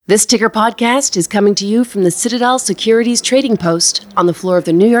This Ticker podcast is coming to you from the Citadel Securities Trading Post on the floor of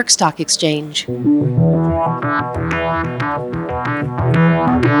the New York Stock Exchange.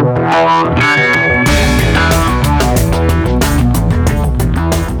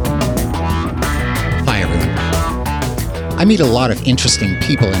 Hi, everyone. I meet a lot of interesting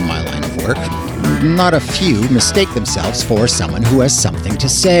people in my line of work. Not a few mistake themselves for someone who has something to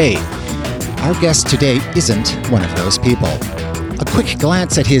say. Our guest today isn't one of those people. A quick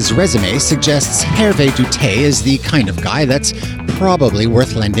glance at his resume suggests Hervé Douté is the kind of guy that's probably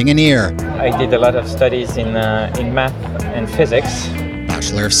worth lending an ear. I did a lot of studies in math and physics.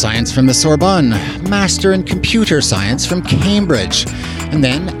 Bachelor of Science from the Sorbonne, Master in Computer Science from Cambridge, and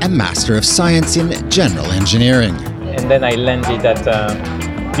then a Master of Science in General Engineering. And then I landed at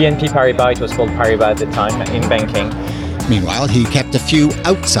BNP Paribas, it was called Paribas at the time, in banking. Meanwhile, he kept a few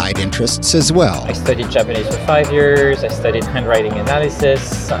outside interests as well. I studied Japanese for 5 years, I studied handwriting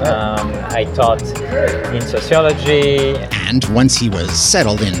analysis, I taught in sociology. And once he was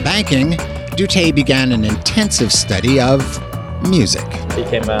settled in banking, Douté began an intensive study of music.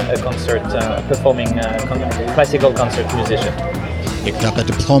 Became a performing classical concert musician. Picked up a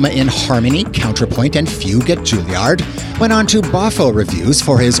diploma in harmony, counterpoint, and fugue at Juilliard. Went on to Bafo reviews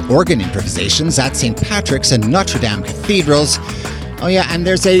for his organ improvisations at St. Patrick's and Notre Dame cathedrals. Oh yeah, and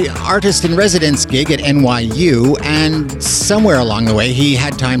there's a artist-in-residence gig at NYU, and somewhere along the way he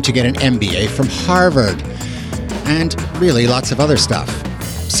had time to get an MBA from Harvard. And really lots of other stuff.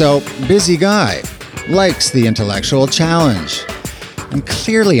 So, busy guy. Likes the intellectual challenge. And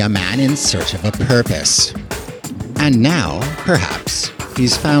clearly a man in search of a purpose. And now, perhaps,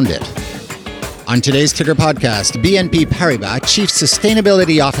 he's found it. On today's Ticker podcast, BNP Paribas Chief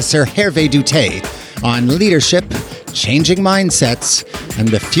Sustainability Officer Hervé Douté on leadership, changing mindsets, and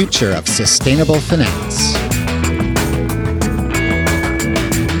the future of sustainable finance.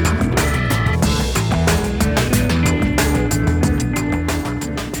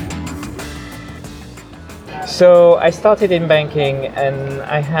 So I started in banking, and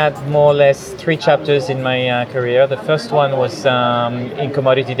I had more or less 3 chapters in my career. The first one was in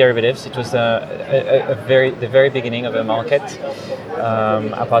commodity derivatives. It was the very beginning of the market.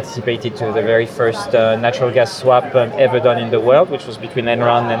 I participated to the very first natural gas swap ever done in the world, which was between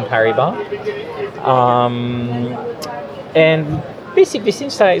Enron and Paribas. And basically,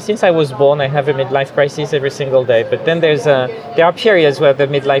 since I was born, I have a midlife crisis every single day. But then there are periods where the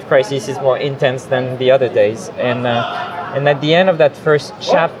midlife crisis is more intense than the other days. And at the end of that first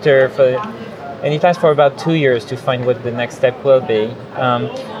chapter, and it lasts for about 2 years to find what the next step will be.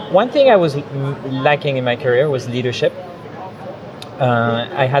 One thing I was lacking in my career was leadership.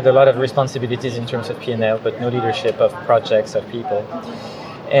 I had a lot of responsibilities in terms of P&L, but no leadership of projects, of people.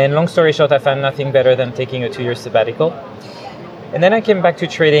 And long story short, I found nothing better than taking a 2-year sabbatical. And then I came back to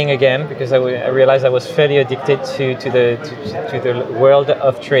trading again because I realized I was fairly addicted to the world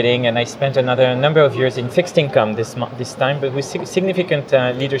of trading, and I spent another number of years in fixed income this time, but with significant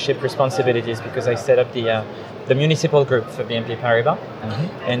leadership responsibilities because I set up the municipal group for BNP Paribas,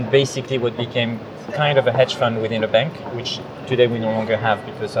 and basically what became kind of a hedge fund within a bank, which today we no longer have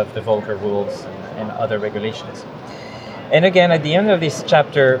because of the Volcker rules and other regulations. And again, at the end of this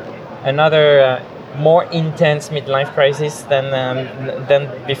chapter, another more intense midlife crisis than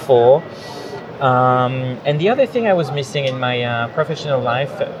before. And the other thing I was missing in my professional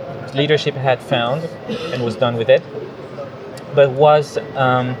life, leadership had found and was done with it, but was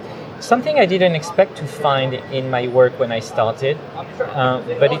something I didn't expect to find in my work when I started,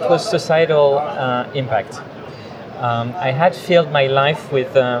 but it was societal impact. I had filled my life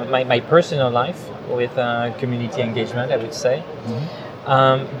with, my personal life with community engagement, I would say.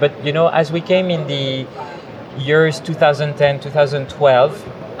 But as we came in the years 2010, 2012,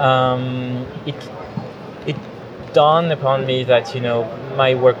 it dawned upon me that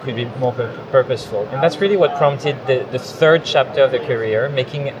my work could be more purposeful, and that's really what prompted the third chapter of the career,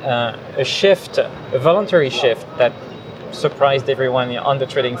 making a shift, a voluntary shift that surprised everyone on the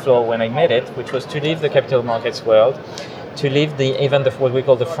trading floor when I made it, which was to leave the capital markets world, to leave what we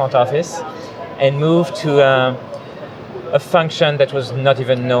call the front office, and move to a function that was not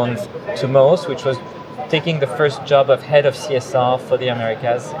even known to most, which was taking the first job of head of CSR for the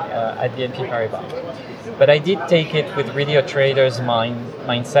Americas at BNP Paribas. But I did take it with really a trader's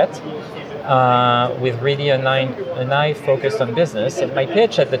mindset, with really an eye focused on business. And my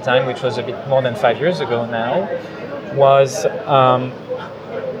pitch at the time, which was a bit more than 5 years ago now, was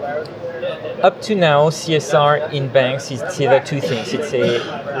up to now, CSR in banks is either two things. It's a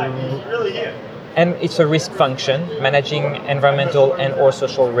and it's a risk function, managing environmental and or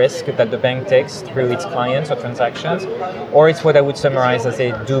social risk that the bank takes through its clients or transactions, or it's what I would summarize as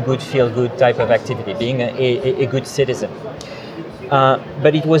a do good, feel good type of activity, being a good citizen.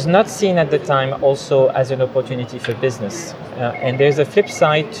 But it was not seen at the time also as an opportunity for business. And there's a flip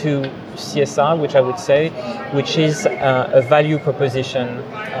side to CSR, which I would say, which is a value proposition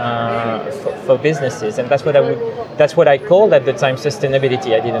for businesses, and that's what I called at the time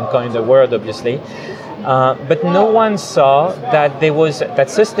sustainability. I didn't coin the word, obviously, but no one saw that that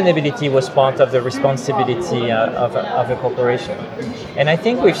sustainability was part of the responsibility of a corporation. And I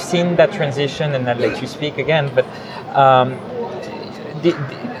think we've seen that transition, and I'll let you speak again, but.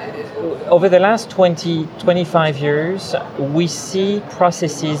 Over the last 25 years, we see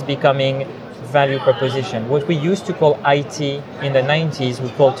processes becoming value proposition. What we used to call IT in the 90s, we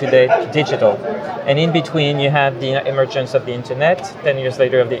call today digital. And in between, you have the emergence of the internet, 10 years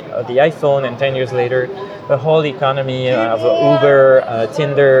later of the iPhone, and 10 years later, the whole economy of Uber,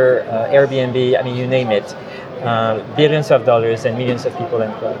 Tinder, Airbnb, I mean, you name it. Billions of dollars and millions of people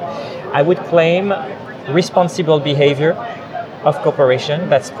employed. I would claim responsible behavior of corporation,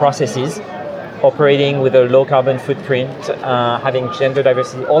 that's processes, operating with a low carbon footprint, having gender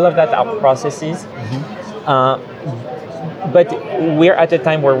diversity, all of that are processes. But we're at a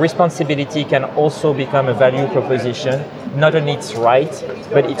time where responsibility can also become a value proposition. Not only it's right,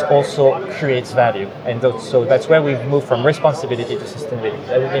 but it also creates value. And so that's where we've moved from responsibility to sustainability.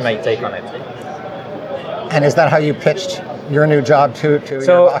 That would be my take on it. And is that how you pitched your new job to your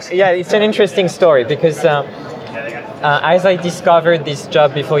boss? Yeah, it's an interesting story because as I discovered this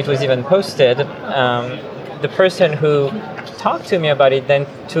job before it was even posted, the person who talked to me about it then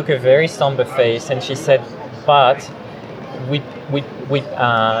took a very somber face, and she said, "But we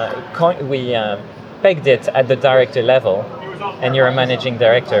pegged it at the director level, and you're a managing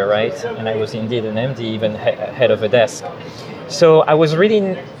director, right?" And I was indeed an MD, even head of a desk. So I was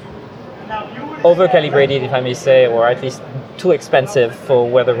really over-calibrated, if I may say, or at least too expensive for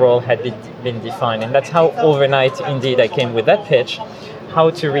where the role had been defined. And that's how overnight, indeed, I came with that pitch, how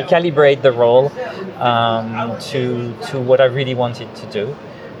to recalibrate the role to what I really wanted to do.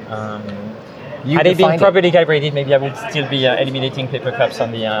 Had it been properly calibrated, maybe I would still be eliminating paper cups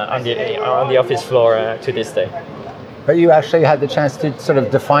on the office floor to this day. But you actually had the chance to sort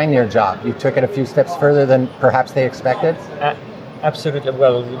of define your job. You took it a few steps further than perhaps they expected? Absolutely.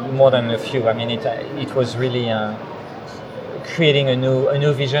 Well, more than a few. I mean, it was really creating a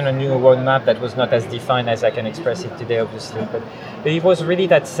new vision, a new roadmap that was not as defined as I can express it today, obviously. But it was really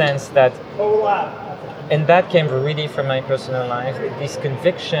that sense that, and that came really from my personal life, this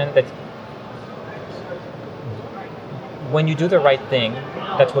conviction that when you do the right thing,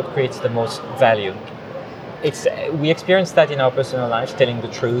 that's what creates the most value. We experience that in our personal lives, telling the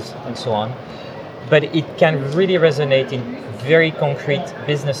truth and so on. But it can really resonate in very concrete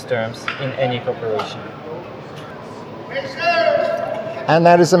business terms in any corporation. And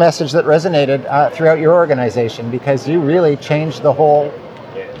that is a message that resonated throughout your organization, because you really changed the whole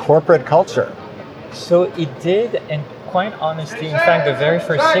corporate culture. So it did, and quite honestly, in fact, the very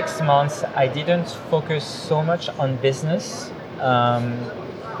first 6 months, I didn't focus so much on business.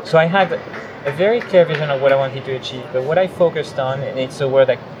 So I had a very clear vision of what I wanted to achieve, but what I focused on, and it's a word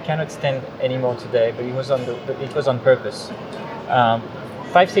I cannot stand anymore today, but it was on purpose.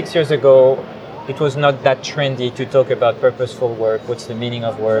 5-6 years ago, it was not that trendy to talk about purposeful work. What's the meaning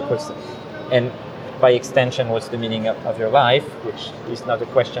of work? And by extension, what's the meaning of your life? Which is not a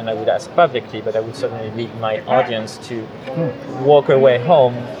question I would ask publicly, but I would certainly lead my audience to walk away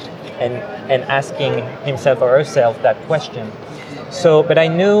home and asking himself or herself that question. So, but I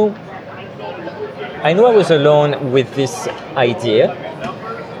knew I was alone with this idea,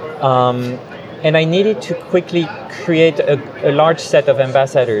 and I needed to quickly create a large set of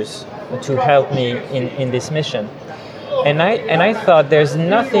ambassadors to help me in this mission. And I thought there's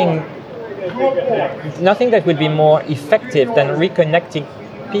nothing that would be more effective than reconnecting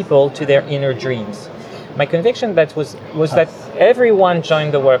people to their inner dreams. My conviction was that everyone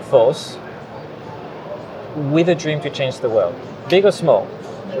joined the workforce with a dream to change the world, big or small.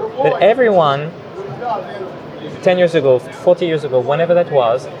 That everyone, 10 years ago, 40 years ago, whenever that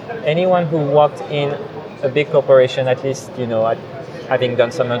was, anyone who walked in a big corporation, at least, having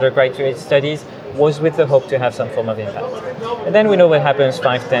done some undergraduate studies, was with the hope to have some form of impact. And then we know what happens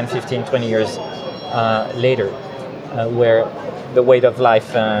 5, 10, 15, 20 years later, where the weight of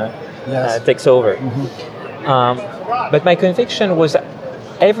life takes over. Mm-hmm. But my conviction was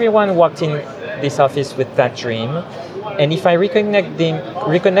everyone walked in this office with that dream, and if I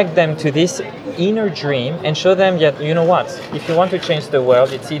reconnect them to this inner dream and show them that, you know what, if you want to change the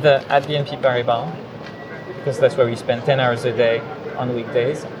world, it's either at BNP Paribas, because that's where we spend 10 hours a day on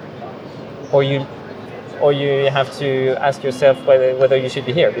weekdays, or you have to ask yourself whether you should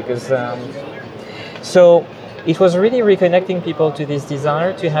be here, because so it was really reconnecting people to this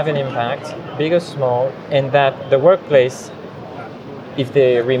desire to have an impact, big or small, and that the workplace, if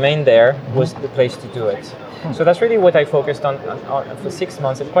they remain there, was the place to do it. So that's really what I focused on for 6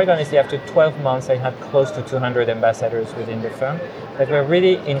 months. And quite honestly, after 12 months, I had close to 200 ambassadors within the firm that were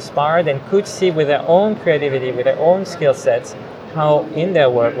really inspired and could see with their own creativity, with their own skill sets, how in their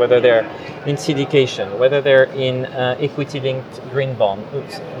work, whether they're in syndication, whether they're in equity-linked green bond,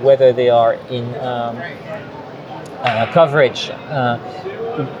 whether they are in coverage,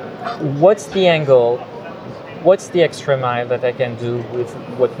 what's the angle, what's the extra mile that I can do with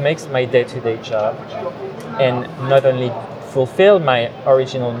what makes my day-to-day job, and not only fulfill my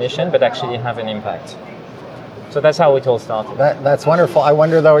original mission, but actually have an impact. So that's how it all started. That's wonderful. I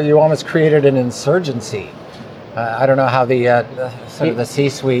wonder, though, you almost created an insurgency. I don't know how the sort of the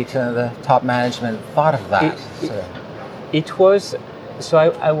C-suite, the top management thought of that. It was, so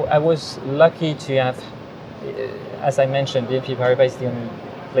I was lucky to have, as I mentioned, BNP Paribas is the only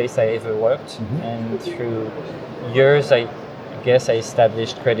place I ever worked, and through years I guess I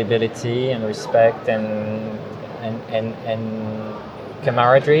established credibility and respect and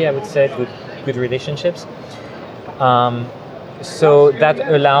camaraderie, I would say, good relationships. So that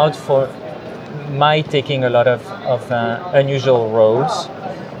allowed for my taking a lot of unusual roles.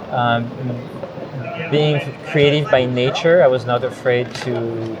 Being creative by nature, I was not afraid to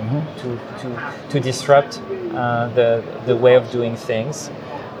disrupt the way of doing things.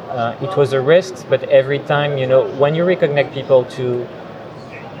 It was a risk, but every time, when you reconnect people to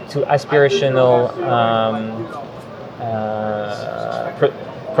aspirational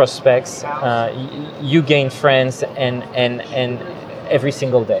prospects, you gain friends and every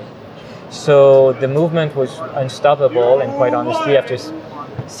single day. So the movement was unstoppable, and quite honestly, after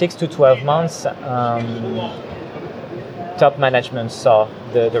 6 to 12 months, top management saw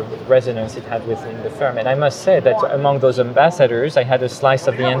the resonance it had within the firm. And I must say that among those ambassadors, I had a slice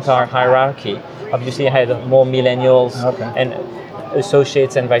of the entire hierarchy. Obviously, I had more millennials and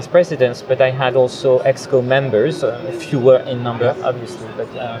associates and vice presidents, but I had also ExCo members, fewer in number, obviously,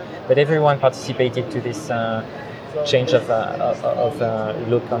 but everyone participated to this change of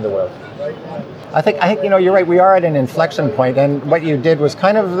look on the world. I think you're right. We are at an inflection point, and what you did was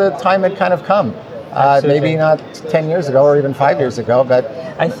kind of the time had kind of come. Maybe not 10 years ago or even 5 years ago, but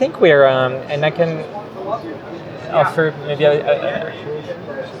I think we're, and I can offer maybe a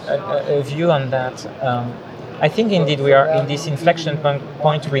view on that. I think indeed we are in this inflection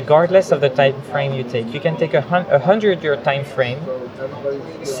point, regardless of the time frame you take. You can take a 100-year time frame,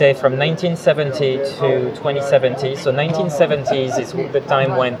 say from 1970 to 2070. So 1970s is the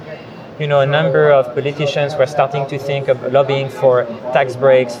time when a number of politicians were starting to think of lobbying for tax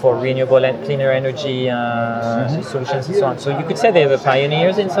breaks for renewable and cleaner energy solutions and so on. So you could say they're the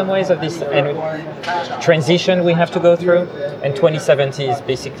pioneers in some ways of this transition we have to go through. And 2070 is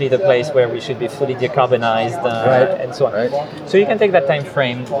basically the place where we should be fully decarbonized and so on. Right. So you can take that time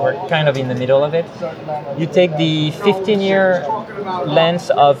frame. We're kind of in the middle of it. You take the 15-year lens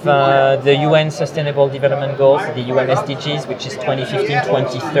of the UN Sustainable Development Goals, the UN SDGs, which is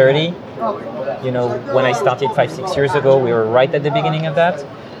 2015-2030. When I started 5-6 years ago, we were right at the beginning of that.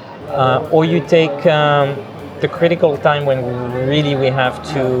 Or you take the critical time when we have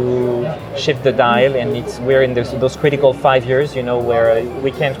to shift the dial, and we're in those critical 5 years, where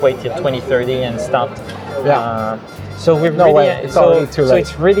we can't wait till 2030 and start. So we're so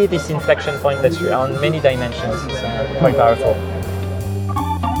it's really this inflection point that's on many dimensions. It's quite powerful.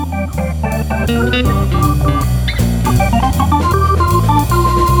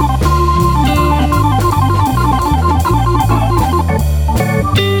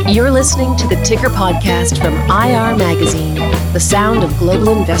 You're listening to the Ticker Podcast from IR Magazine, the sound of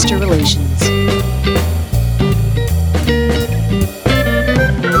global investor relations.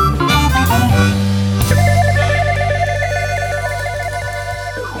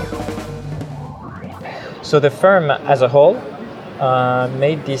 So the firm as a whole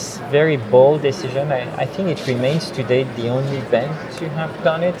made this very bold decision. I think it remains today the only bank to have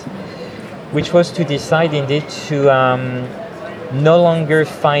done it, which was to decide indeed to no longer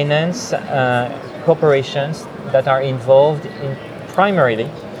finance corporations that are involved in primarily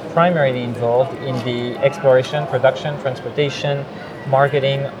involved in the exploration, production, transportation,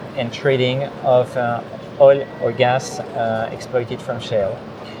 marketing, and trading of oil or gas exploited from shale.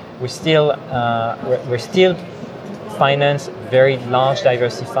 We're still finance very large,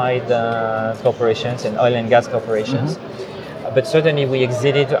 diversified corporations and oil and gas corporations. But certainly we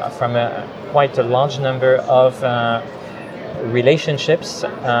exited from quite a large number of relationships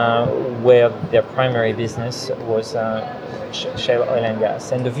where their primary business was shale oil and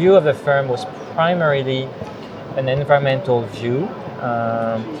gas. And the view of the firm was primarily an environmental view.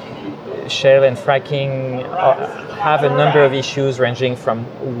 Shale and fracking have a number of issues ranging from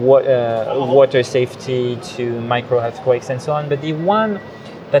water safety to micro earthquakes and so on. But the one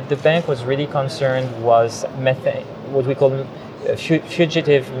that the bank was really concerned was methane, what we call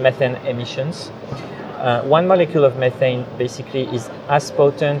fugitive methane emissions. One molecule of methane basically is as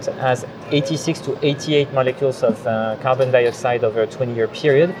potent as 86 to 88 molecules of carbon dioxide over a 20-year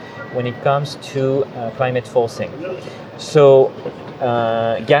period when it comes to climate forcing. So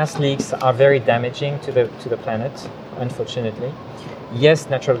gas leaks are very damaging to the planet, unfortunately. Yes,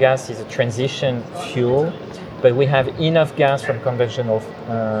 natural gas is a transition fuel, but we have enough gas from conventional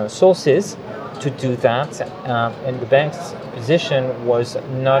sources to do that, and the bank's position was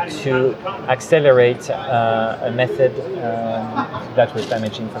not to accelerate a method that was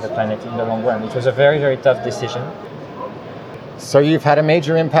damaging for the planet in the long run. It was a very, very tough decision. So you've had a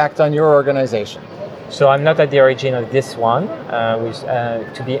major impact on your organization. So I'm not at the origin of this one.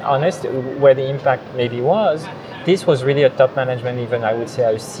 To be honest, where the impact maybe was, this was really a top management, even I would say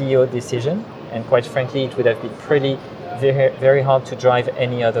a CEO decision, and quite frankly, it would have been very, very hard to drive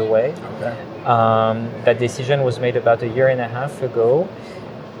any other way. Okay. That decision was made about a year and a half ago,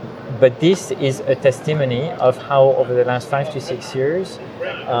 but this is a testimony of how over the last 5 to 6 years,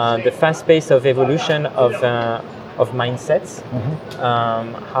 the fast pace of evolution of mindsets,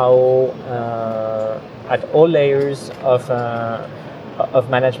 how at all layers of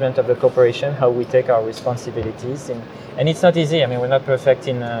management of the corporation, how we take our responsibilities, and it's not easy. I mean, we're not perfect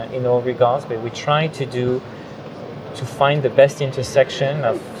in all regards, but we try to find the best intersection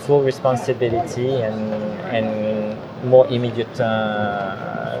of full responsibility and more immediate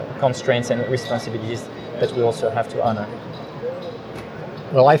constraints and responsibilities that we also have to honor.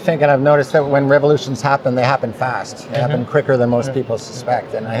 Well, I think, and I've noticed that when revolutions happen, they happen fast. They happen quicker than most people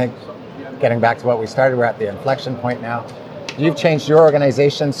suspect. And I think, getting back to what we started, we're at the inflection point now. You've changed your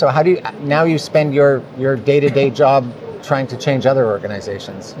organization, so how do you, now you spend your day-to-day job trying to change other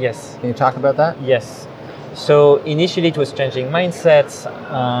organizations? Yes. Can you talk about that? Yes. So initially it was changing mindsets,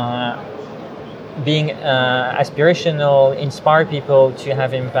 being aspirational, inspire people to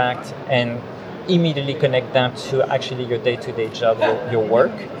have impact, and immediately connect that to actually your day-to-day job, your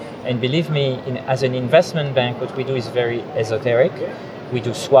work. And believe me, as an investment bank, what we do is very esoteric. We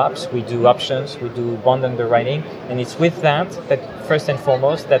do swaps, we do options, we do bond underwriting, and it's with that first and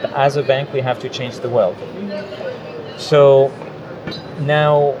foremost, that as a bank we have to change the world. So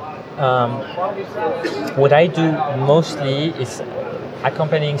now what I do mostly is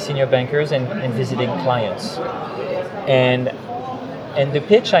accompanying senior bankers and visiting clients. And the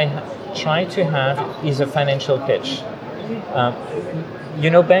pitch I try to have is a financial pitch.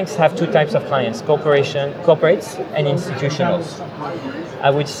 Banks have two types of clients, corporates and institutionals. I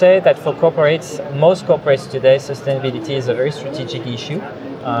would say that for most corporates today, sustainability is a very strategic issue,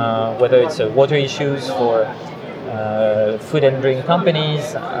 whether it's water issues for food and drink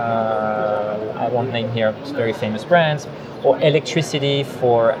companies, I won't name here very famous brands, or electricity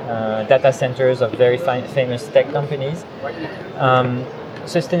for data centers of very famous tech companies.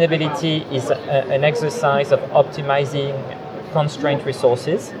 Sustainability is an exercise of optimizing constrained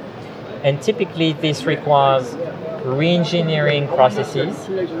resources, and typically this requires re-engineering processes,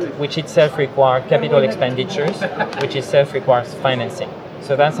 which itself require capital expenditures, which itself requires financing.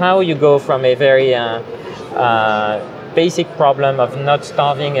 So that's how you go from a very basic problem of not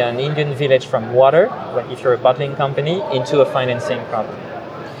starving an Indian village from water, if you're a bottling company, into a financing problem.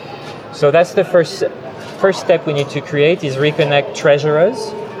 So that's the first step we need to create, is reconnect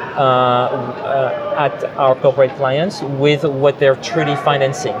treasurers at our corporate clients with what they're truly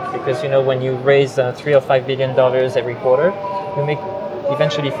financing. Because when you raise $3 or $5 billion every quarter, you may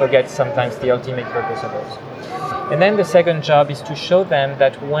eventually forget sometimes the ultimate purpose of those. And then the second job is to show them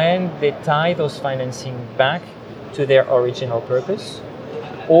that when they tie those financing back to their original purpose,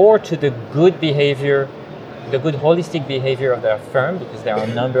 or to the good behavior, the good holistic behavior of their firm, because there are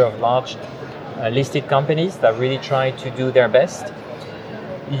a number of large listed companies that really try to do their best,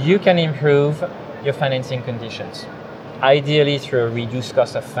 you can improve your financing conditions, ideally through a reduced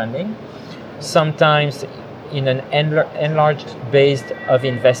cost of funding, sometimes in an enlarged base of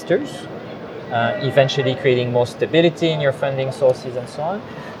investors, eventually creating more stability in your funding sources and so on.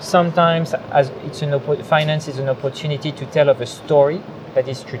 Sometimes as finance is an opportunity to tell of a story that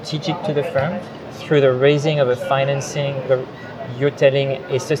is strategic to the firm through the raising of a financing, you're telling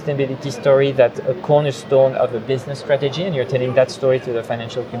a sustainability story that's a cornerstone of a business strategy, and you're telling that story to the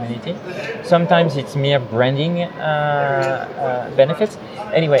financial community. Sometimes it's mere branding benefits.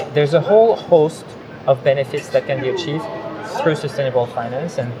 Anyway, there's a whole host of benefits that can be achieved through sustainable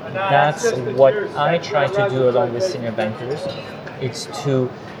finance, and that's what I try to do along with senior bankers. It's to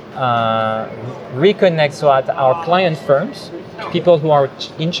reconnect so at our client firms, people who are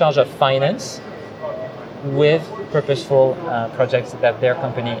in charge of finance, with purposeful projects that their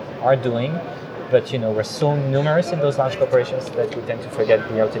company are doing. But we're so numerous in those large corporations that we tend to forget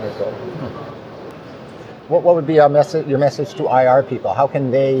the ultimate goal. What would be your message to IR people? How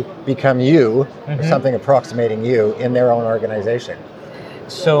can they become you, or something approximating you, in their own organization?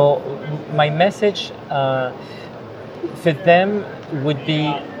 So my message for them would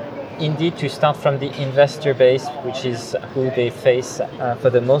be indeed to start from the investor base, which is who they face for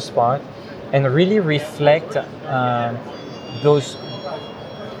the most part, and really reflect those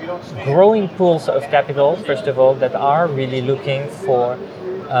growing pools of capital, first of all, that are really looking for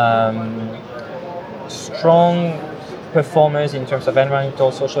strong performers in terms of environmental,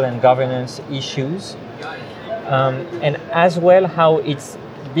 social, and governance issues, and as well how it's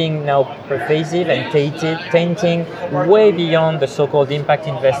being now pervasive and tainting way beyond the so-called impact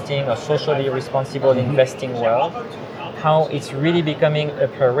investing or socially responsible investing world, how it's really becoming a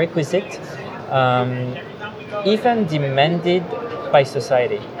prerequisite, even demanded by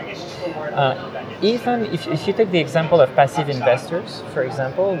society. Even if you take the example of passive investors, for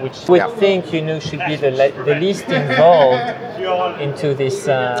example, which would think should be the least involved into this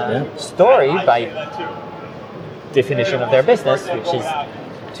story by definition of their business, which is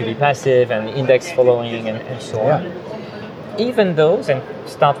to be passive and index following and so on. Even those, and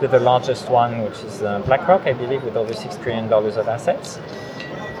start with the largest one, which is BlackRock, I believe, with over $6 trillion of assets,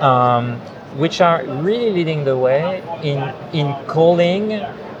 which are really leading the way in calling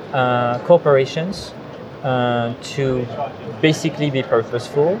corporations to basically be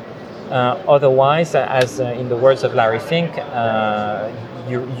purposeful. Otherwise, as in the words of Larry Fink,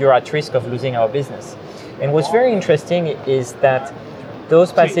 you're at risk of losing our business. And what's very interesting is that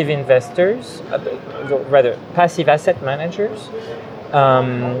those passive investors, rather passive asset managers,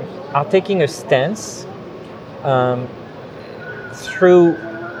 are taking a stance through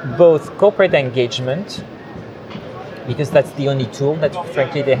both corporate engagement, because that's the only tool that,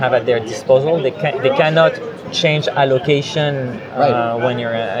 frankly, they have at their disposal. They cannot change allocation when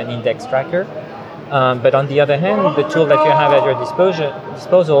you're an index tracker. But on the other hand, the tool that you have at your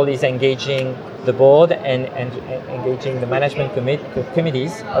disposal is engaging the board and engaging the management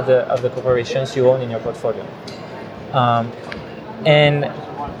committees of the corporations you own in your portfolio.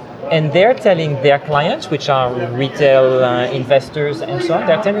 And they're telling their clients, which are retail investors and so on,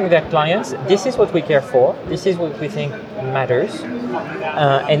 they're telling their clients, this is what we care for, this is what we think matters,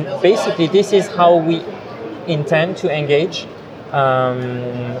 and basically this is how we intend to engage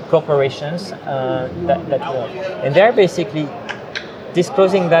corporations that will. And they're basically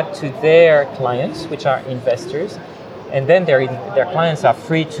disclosing that to their clients, which are investors, and then their clients are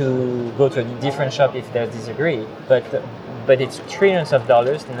free to go to a different shop if they disagree. But it's trillions of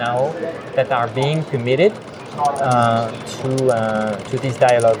dollars now that are being committed to this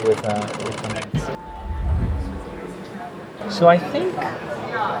dialogue with companies. So I think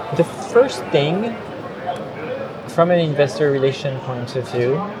the first thing, from an investor relation point of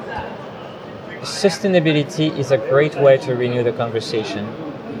view, sustainability is a great way to renew the conversation,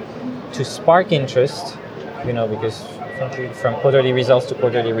 to spark interest, because frankly, from quarterly results to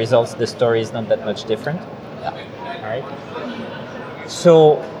quarterly results, the story is not that much different. Right?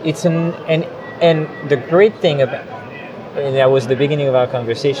 So it's and the great thing about, and that was the beginning of our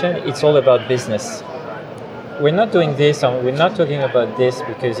conversation, it's all about business. We're not doing this, or we're not talking about this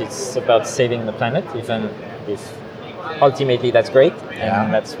because it's about saving the planet, even if ultimately that's great,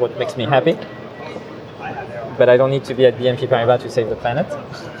 and that's what makes me happy. But I don't need to be at BNP Paribas to save the planet.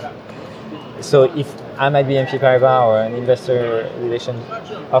 So if I'm at BNP Paribas or an investor relations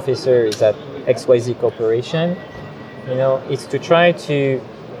officer is at XYZ Corporation, it's to try to,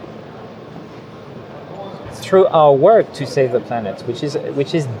 through our work, to save the planet,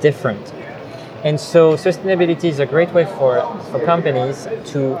 which is different. And so sustainability is a great way for companies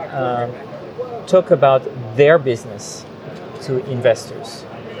to talk about their business to investors.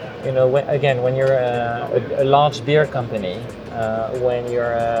 When you're a large beer company, when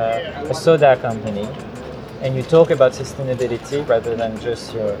you're a soda company, and you talk about sustainability rather than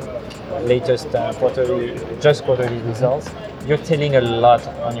just your latest quarterly results, you're telling a lot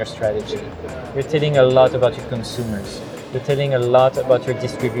on your strategy. You're telling a lot about your consumers. You're telling a lot about your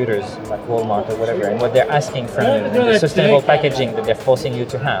distributors, like Walmart or whatever, and what they're asking from you, and the sustainable packaging that they're forcing you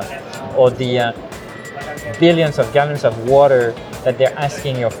to have, or the billions of gallons of water that they're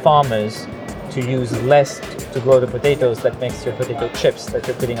asking your farmers to use less to grow the potatoes that makes your potato chips that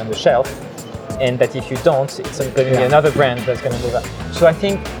you're putting on the shelf, and that if you don't, it's going to be another brand that's going to move up. So I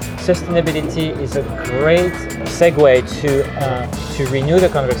think sustainability is a great segue to renew the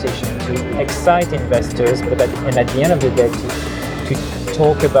conversation, to excite investors, but and at the end of the day, to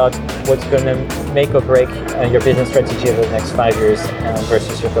talk about what's going to make or break your business strategy over the next 5 years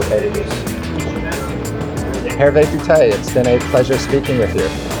versus your competitors. Hervé Bouteille, it's been a pleasure speaking with you.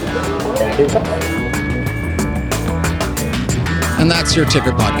 Thank you. And that's your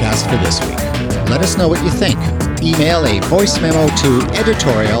Ticker Podcast for this week. Let us know what you think. Email a voice memo to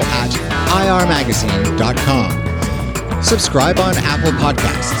editorial@irmagazine.com. Subscribe on Apple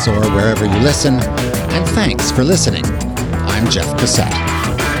Podcasts or wherever you listen. And thanks for listening. I'm Jeff Cassett.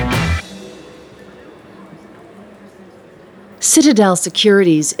 Citadel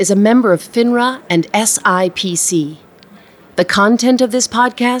Securities is a member of FINRA and SIPC. The content of this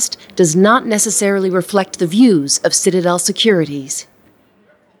podcast does not necessarily reflect the views of Citadel Securities.